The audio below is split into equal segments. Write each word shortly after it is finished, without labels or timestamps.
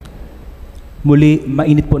Muli,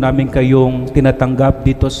 mainit po namin kayong tinatanggap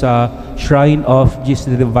dito sa Shrine of Jesus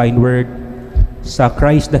the Divine Word sa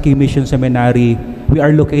Christ the King Mission Seminary. We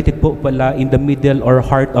are located po pala in the middle or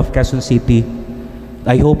heart of Quezon City.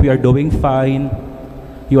 I hope you are doing fine.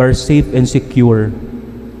 You are safe and secure.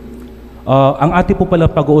 Ang ating po pala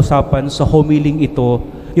pag-uusapan sa homiling ito,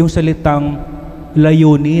 yung salitang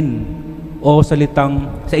layunin o salitang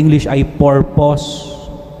sa English ay purpose.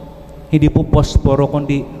 Hindi po posporo,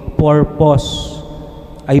 kundi purpose.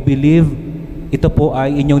 I believe ito po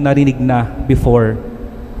ay inyong narinig na before.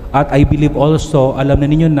 At I believe also, alam na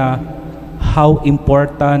ninyo na how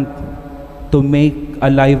important to make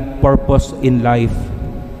a life purpose in life.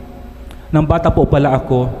 Nang bata po pala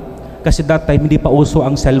ako, kasi that time hindi pa uso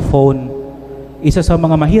ang cellphone. Isa sa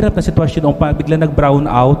mga mahirap na sitwasyon kung bigla nag-brown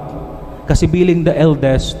out, kasi being the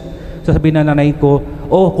eldest, sasabihin na nanay ko,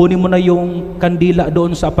 oh, kunin mo na yung kandila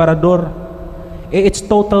doon sa aparador. It's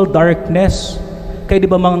total darkness. Kaya di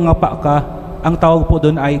ba mga ngapa ka, ang tawag po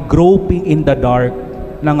doon ay groping in the dark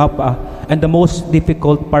na ngapa. And the most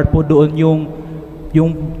difficult part po doon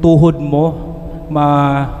yung tuhod mo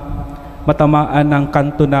matamaan ng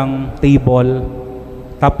kanto ng table.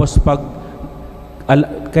 Tapos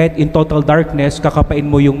kahit in total darkness, kakapain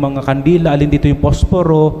mo yung mga kandila, alin dito yung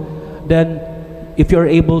posporo, then if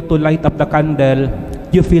you're able to light up the candle,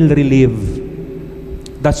 you feel relieved.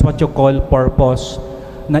 That's what you call purpose.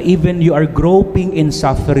 Na even you are groping in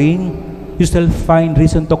suffering, you still find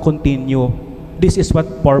reason to continue. This is what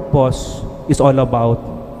purpose is all about.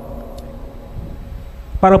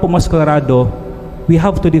 Para po mas klarado, we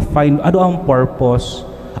have to define ano ang purpose.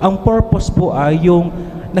 Ang purpose po ay yung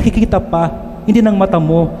nakikita pa, hindi ng mata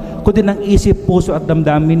mo, kundi ng isip, puso at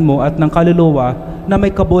damdamin mo at ng kaluluwa na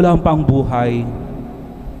may kabuluhan pa ang buhay.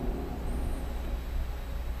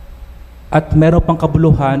 At meron pang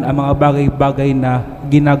kabuluhan ang mga bagay-bagay na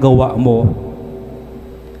ginagawa mo.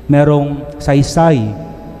 Merong saysay.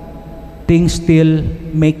 Things still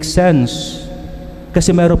make sense.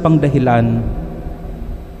 Kasi meron pang dahilan.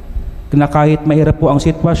 Na kahit mahirap po ang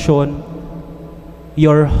sitwasyon,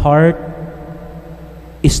 your heart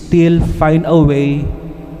is still find a way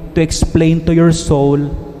to explain to your soul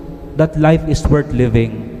that life is worth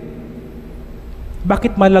living.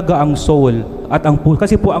 Bakit malaga ang soul at ang puso?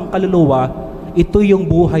 Kasi po ang kaluluwa, ito yung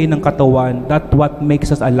buhay ng katawan. That what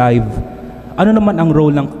makes us alive. Ano naman ang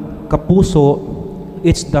role ng kapuso?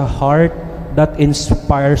 It's the heart that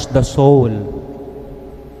inspires the soul.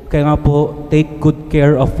 Kaya nga po, take good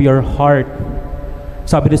care of your heart.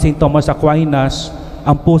 Sabi ni St. Thomas Aquinas,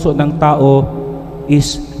 ang puso ng tao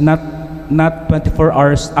is not 24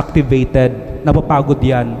 hours activated. Napapagod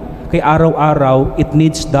yan. Kaya araw-araw, it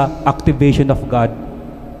needs the activation of God.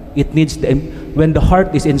 It needs when the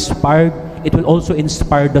heart is inspired, it will also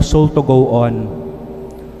inspire the soul to go on.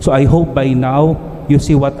 So I hope by now, you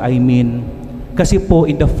see what I mean. Kasi po,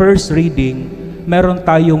 in the first reading, meron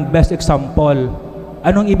tayong best example.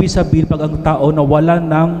 Anong ibig sabihin pag ang tao na wala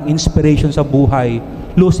ng inspiration sa buhay,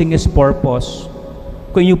 losing his purpose?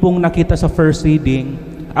 Kung yung pong nakita sa first reading,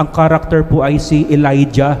 ang character po ay si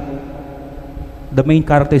Elijah. The main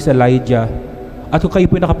character is Elijah. At kung kayo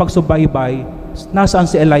po nakapagsubaybay, nasaan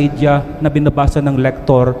si Elijah na binabasa ng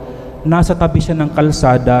lektor? Nasa tabi siya ng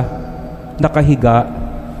kalsada, nakahiga.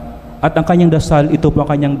 At ang kanyang dasal, ito po ang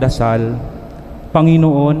kanyang dasal.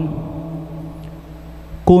 Panginoon,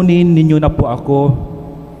 kunin ninyo na po ako.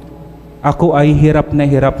 Ako ay hirap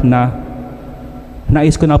na.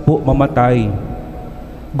 Nais ko na po mamatay.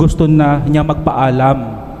 Gusto na niya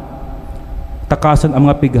magpaalam. Takasan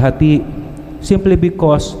ang mga pighati. Simply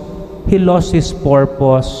because he lost his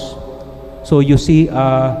purpose. So you see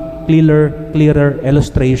a clearer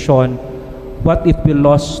illustration. What if we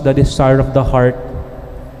lost the desire of the heart?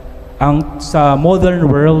 Sa modern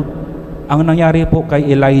world, ang nangyari po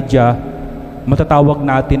kay Elijah, matatawag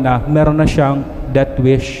natin na meron na siyang death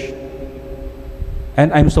wish.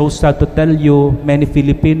 And I'm so sad to tell you, many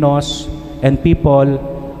Filipinos and people,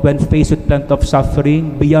 when faced with plenty of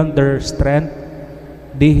suffering beyond their strength,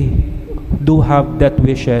 they do have death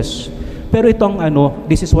wishes. Pero itong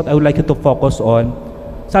this is what I would like you to focus on.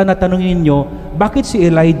 Sana tanungin niyo, bakit si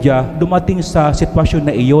Elijah dumating sa sitwasyon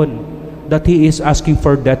na iyon that he is asking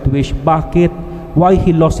for death wish? Bakit? Why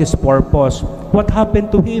he lost his purpose? What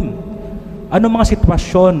happened to him? Ano mga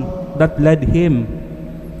sitwasyon that led him?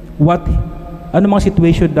 Ano mga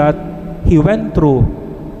situation that he went through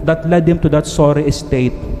that led him to that sorry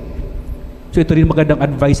state? So ito rin magandang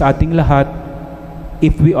advice sa ating lahat.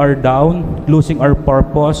 If we are down, losing our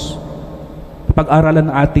purpose,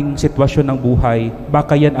 pag-aralan ang ating sitwasyon ng buhay,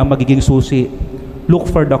 baka yan ang magiging susi.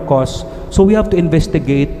 Look for the cause. So we have to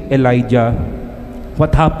investigate Elijah. what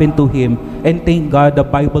happened to him. And thank God the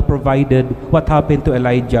Bible provided what happened to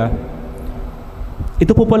Elijah.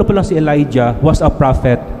 Ito po pala si Elijah was a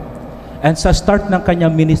prophet. And sa start ng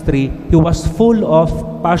kanyang ministry, he was full of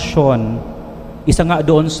passion. Isa nga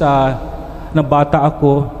doon sa nabata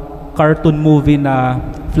ako, cartoon movie na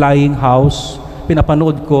Flying House,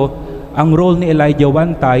 pinapanood ko, ang role ni Elijah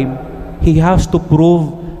one time, he has to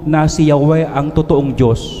prove na si Yahweh ang totoong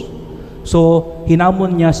Diyos. So,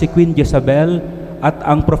 hinamon niya si Queen Jezebel at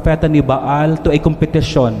ang propeta ni Baal to a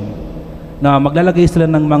competition na maglalagay sila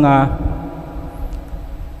ng mga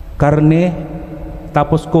karne,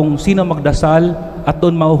 tapos kung sino magdasal at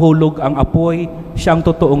doon mahuhulog ang apoy, siya ang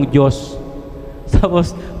totoong Diyos.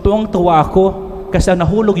 Tapos, tuwang-tuwa ako kasi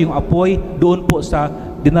nahulog yung apoy doon po sa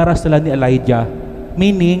dinarasalan ni Elijah.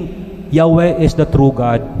 Meaning, Yahweh is the true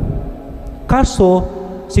God. Kaso,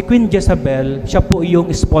 si Queen Jezebel, siya po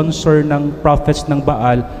yung sponsor ng prophets ng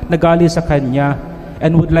Baal, nagali sa kanya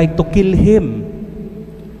and would like to kill him.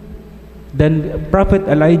 Then, Prophet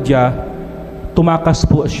Elijah, tumakas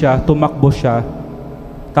po siya, tumakbo siya.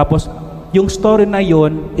 Tapos, yung story na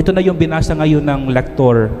yon, ito na yung binasa ngayon ng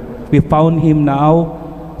lektor. We found him now,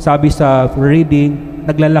 sabi sa reading,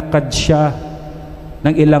 naglalakad siya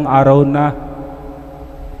ng ilang araw na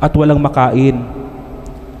at walang makain.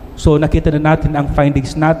 So nakita na natin ang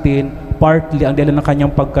findings natin, partly ang dahilan ng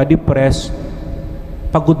kanyang pagka-depress,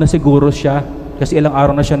 pagod na siguro siya kasi ilang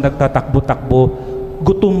araw na siya nagtatakbo-takbo,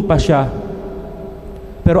 gutom pa siya.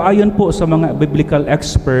 Pero ayon po sa mga biblical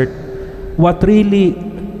expert, what really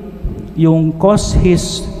yung cause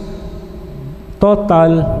his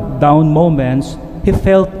total down moments, he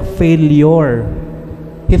felt failure.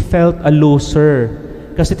 He felt a loser.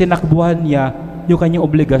 Kasi tinakbuhan niya yung kanyang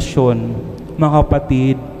obligasyon. Mga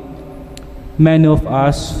kapatid, many of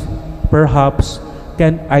us perhaps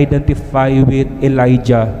can identify with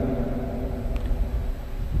Elijah.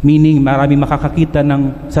 Meaning, marami makakakita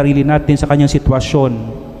ng sarili natin sa kanyang sitwasyon.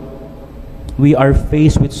 We are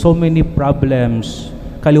faced with so many problems,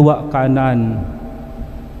 kaliwa kanan.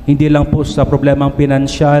 Hindi lang po sa problemang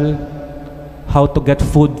pinansyal, how to get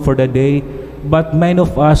food for the day, but many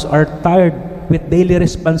of us are tired with daily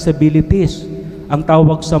responsibilities. Ang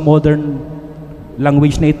tawag sa modern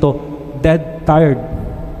language na ito, dead tired.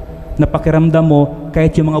 Napakiramdam mo,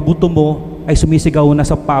 kahit yung mga buto mo ay sumisigaw na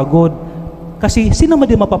sa pagod. Kasi sino man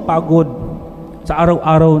din mapapagod sa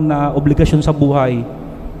araw-araw na obligasyon sa buhay?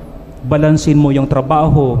 Balansin mo yung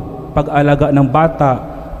trabaho, pag-alaga ng bata,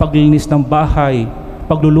 paglinis ng bahay,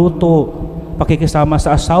 pagluluto, pakikisama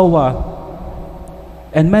sa asawa,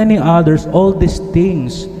 and many others. All these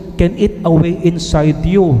things can eat away inside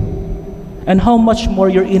you. And how much more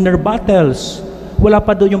your inner battles? Wala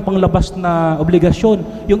pa doon yung panglabas na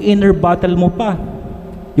obligasyon, yung inner battle mo pa,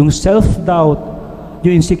 yung self-doubt,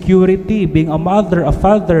 yung insecurity, being a mother, a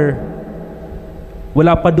father.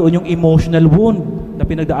 Wala pa doon yung emotional wound na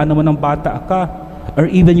pinagdaanan mo ng bata ka, or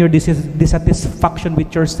even your dissatisfaction with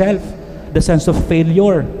yourself, the sense of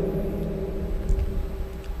failure.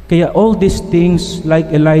 Kaya all these things, like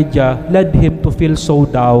Elijah, led him to feel so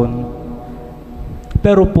down.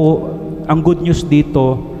 Pero po, ang good news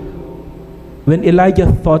dito, when Elijah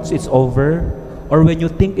thought it's over, or when you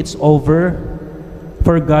think it's over,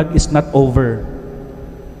 for God is not over.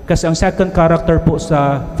 Kasi ang second character po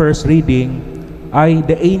sa first reading ay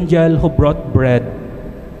the angel who brought bread.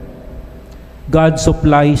 God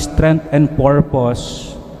supplies strength and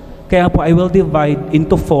purpose. Kaya po I will divide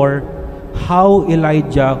into 4 how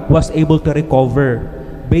Elijah was able to recover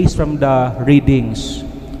based from the readings.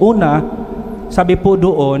 Una, sabi po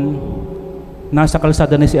doon, nasa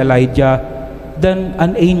kalsada na si Elijah, then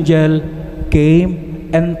an angel came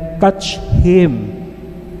and touched him.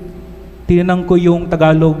 Tinanong ko yung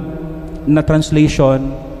Tagalog na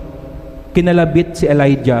translation, kinalabit si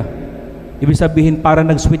Elijah. Ibig sabihin, parang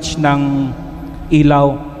nag-switch ng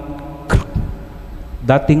ilaw.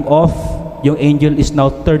 Dating off, yung angel is now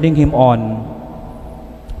turning him on.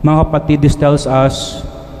 Mga kapatid, this tells us,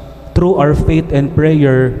 through our faith and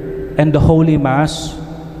prayer and the Holy Mass,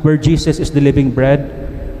 where Jesus is the living bread,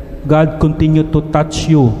 God continue to touch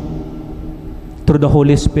you through the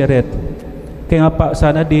Holy Spirit. Kaya nga pa,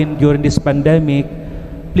 sana din during this pandemic,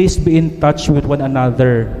 please be in touch with one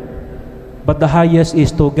another. But the highest is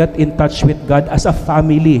to get in touch with God as a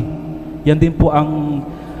family. Yan din po ang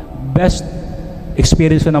best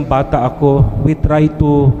experience ng bata ako. We try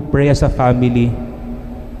to pray as a family.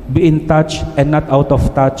 Be in touch and not out of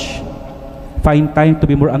touch. Find time to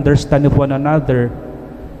be more understanding of one another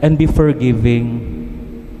and be forgiving.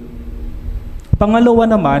 Pangalawa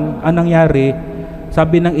naman, ang nangyari,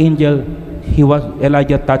 sabi ng angel,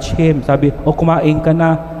 Elijah touched him. Sabi, kumain ka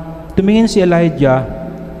na. tumingin si Elijah,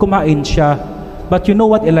 kumain siya. But you know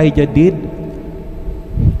what Elijah did?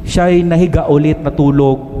 Siya ay nahiga ulit,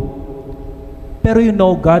 natulog. Pero you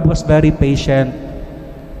know, God was very patient.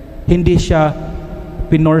 Hindi siya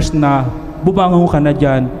pinorse na, bumangon ka na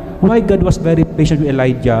dyan. Why God was very patient with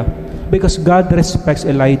Elijah? Because God respects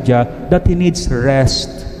Elijah that he needs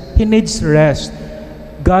rest. He needs rest.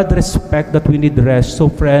 God respects that we need rest.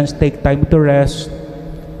 So friends, take time to rest.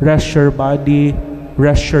 Rest your body.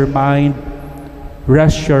 Rest your mind.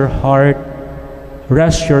 Rest your heart.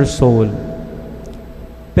 Rest your soul.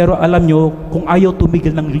 Pero alam nyo, kung ayaw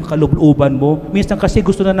tumigil ng kalooban mo, minsan kasi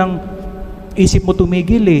gusto na ng isip mo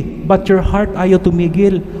tumigil eh. But your heart ayaw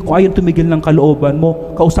tumigil. Kung ayaw tumigil ng kalooban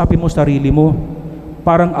mo, kausapin mo sarili mo.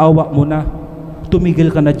 Parang awa mo na. Tumigil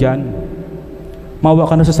ka na dyan. Mawa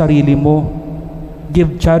ka na sa sarili mo.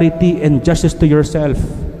 Give charity and justice to yourself.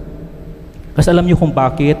 Kasi alam nyo kung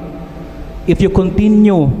bakit? If you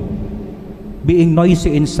continue being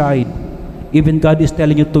noisy inside, even God is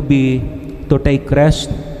telling you to take rest,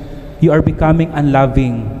 you are becoming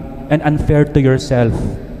unloving and unfair to yourself.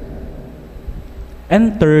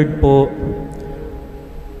 And third po,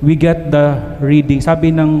 we get the reading.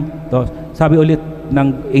 Sabi ulit ng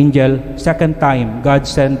angel, second time, God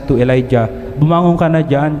sent to Elijah, bumangon ka na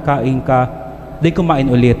dyan, kain ka, di kumain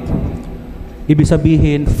ulit. Ibig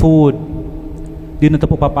sabihin, food. Di na ito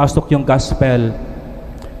po papasok yung gospel.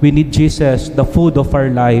 We need Jesus, the food of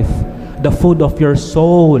our life, the food of your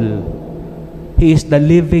soul. He is the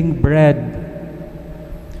living bread.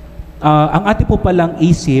 Ang ating po palang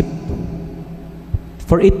isip,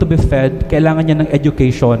 for it to be fed, kailangan niya ng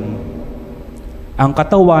education. Ang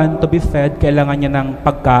katawan, to be fed, kailangan niya ng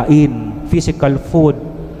pagkain, physical food.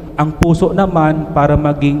 Ang puso naman, para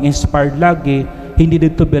maging inspired lagi, hindi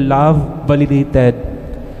need to be loved, validated.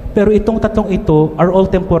 Pero itong tatlong ito are all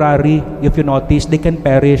temporary. If you notice, they can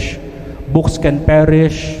perish. Books can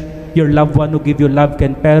perish. Your loved one who give you love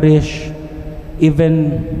can perish.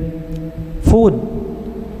 Even food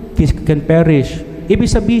can perish.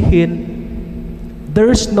 Ibig sabihin,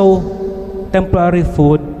 there's no temporary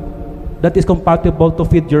food that is compatible to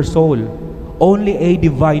feed your soul. Only a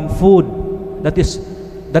divine food that is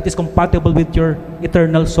compatible with your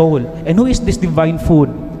eternal soul. And who is this divine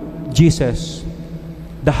food? Jesus.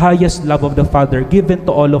 The highest love of the Father given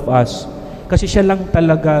to all of us. Kasi siya lang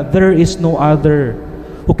talaga, there is no other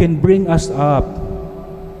who can bring us up.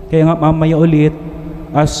 Kaya nga mamaya ulit,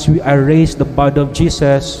 as we are raised the body of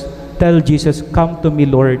Jesus, tell Jesus, come to me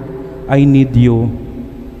Lord, I need you.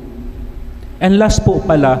 And last po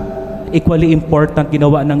pala, equally important,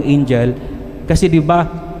 ginawa ng angel, kasi di ba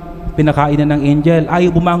pinakain na ng angel,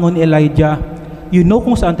 ayaw bumangon ni Elijah. You know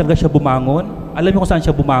kung saan talaga siya bumangon? Alam niyo kung saan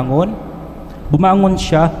siya bumangon? Bumangon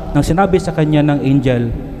siya nang sinabi sa kanya ng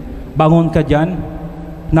angel, bangon ka dyan,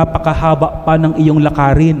 napakahaba pa ng iyong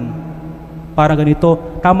lakarin. Parang ganito,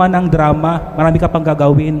 tama ng drama, marami ka pang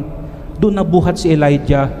gagawin. Doon nabuhat si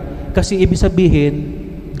Elijah. Kasi ibig sabihin,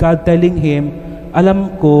 God telling him,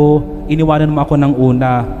 alam ko, iniwanan mo ako ng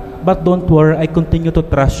una. But don't worry, I continue to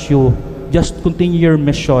trust you. Just continue your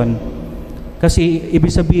mission. Kasi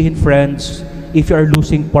ibig sabihin, friends, if you are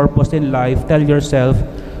losing purpose in life, tell yourself,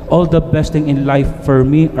 all the best thing in life for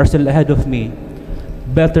me are still ahead of me.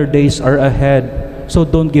 Better days are ahead. So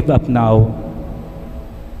don't give up now.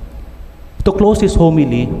 To close this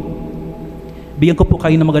homily, bigyan ko po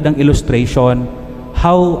kayo ng magandang illustration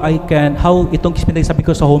how itong sabi ko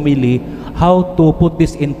sa homily, how to put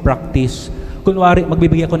this in practice. Kunwari,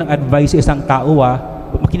 magbibigay ako ng advice sa isang tao,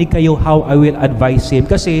 makinig kayo how I will advise him.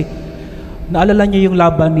 Kasi, naalala niyo yung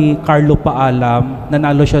laban ni Carlo Paalam,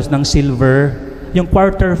 nanalo siya ng silver. Yung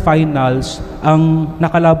quarterfinals, ang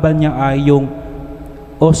nakalaban niya ay yung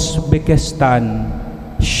Uzbekistan,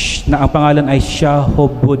 na ang pangalan ay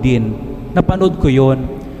Shahabuddin. Napanood ko yun.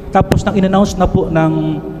 Tapos nang in-announce na po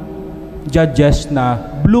ng judges na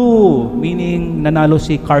blue, meaning nanalo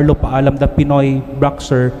si Carlo Paalam, the Pinoy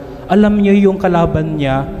boxer, alam niyo yung kalaban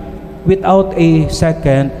niya, without a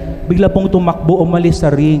second, bigla pong tumakbo, umalis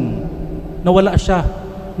sa ring. Nawala siya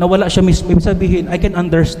mismo. Ibig sabihin, I can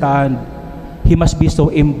understand. He must be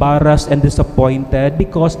so embarrassed and disappointed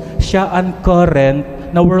because siya ang current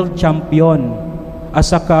na world champion at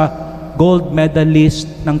saka gold medalist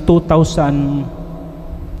ng 2016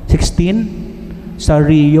 sa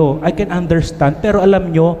Rio. I can understand. Pero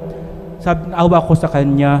alam nyo, naawa ko sa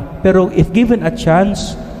kanya. Pero if given a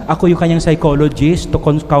chance, ako yung kanyang psychologist to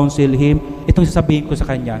counsel him, itong sasabihin ko sa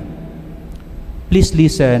kanya. Please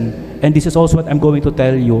listen. And this is also what I'm going to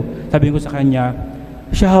tell you. Sabihin ko sa kanya,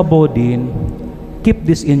 Shahabuddin, keep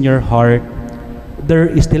this in your heart.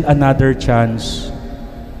 There is still another chance.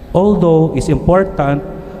 Although it's important,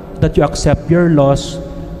 that you accept your loss,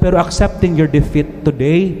 pero accepting your defeat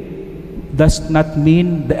today does not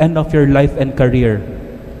mean the end of your life and career.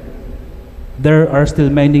 There are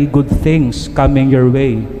still many good things coming your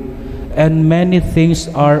way, and many things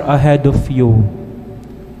are ahead of you.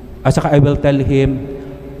 At saka I will tell him,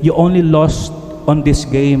 you only lost on this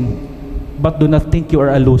game, but do not think you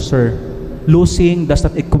are a loser. Losing does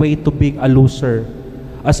not equate to being a loser.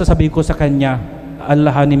 At sasabihin ko sa kanya,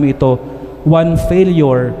 alalahanin mo ito, one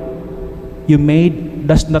failure you made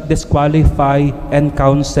does not disqualify and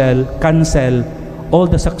cancel all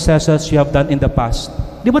the successes you have done in the past.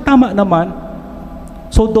 Di ba tama naman?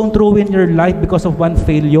 So don't ruin your life because of one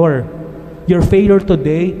failure. Your failure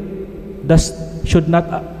today should not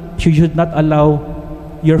allow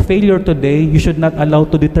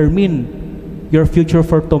to determine your future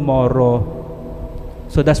for tomorrow.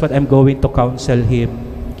 So that's what I'm going to counsel him.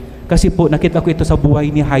 Kasi po, nakita ko ito sa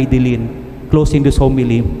buhay ni Heidelin, closing this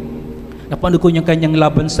homily. Napanood ko yung kanyang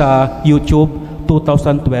laban sa YouTube,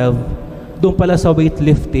 2012. Doon pala sa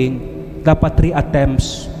weightlifting, dapat 3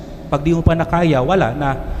 attempts. Pag di mo pa nakaya, wala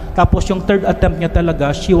na. Tapos yung 3rd attempt niya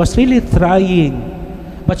talaga, she was really trying.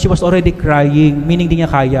 But she was already crying, meaning di niya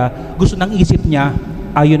kaya. Gusto ng isip niya,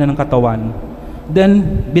 ayaw na ng katawan.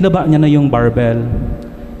 Then, binaba niya na yung barbell.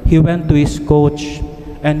 He went to his coach,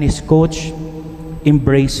 and his coach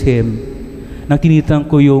embraced him. Nang tinitan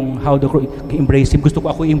ko yung how to embrace him, gusto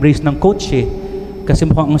ko ako embrace ng coach kasi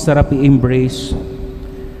mukhang ang sarap i-embrace.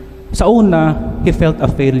 Sa una, he felt a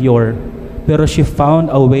failure, pero she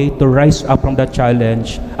found a way to rise up from that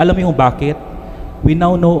challenge. Alam mo yung bakit? We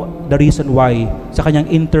now know the reason why. Sa kanyang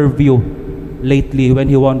interview lately when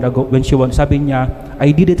she won, sabi niya,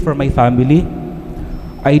 I did it for my family.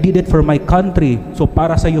 I did it for my country. So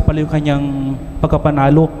para sa iyo pala yung kanyang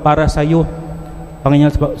pagkapanalo, para sa iyo.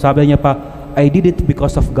 Sabi niya pa, I did it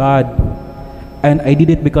because of God. And I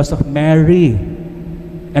did it because of Mary.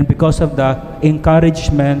 And because of the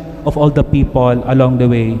encouragement of all the people along the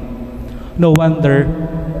way. No wonder,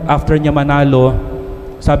 after niya manalo,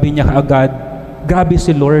 sabi niya kaagad, grabe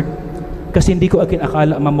si Lord, kasi hindi ko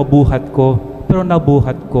akala mabuhat ko, pero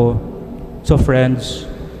nabuhat ko. So friends,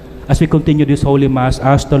 as we continue this Holy Mass,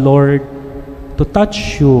 ask the Lord to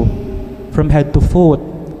touch you from head to foot,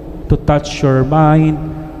 to touch your mind,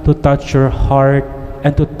 to touch your heart,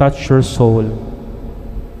 and to touch your soul.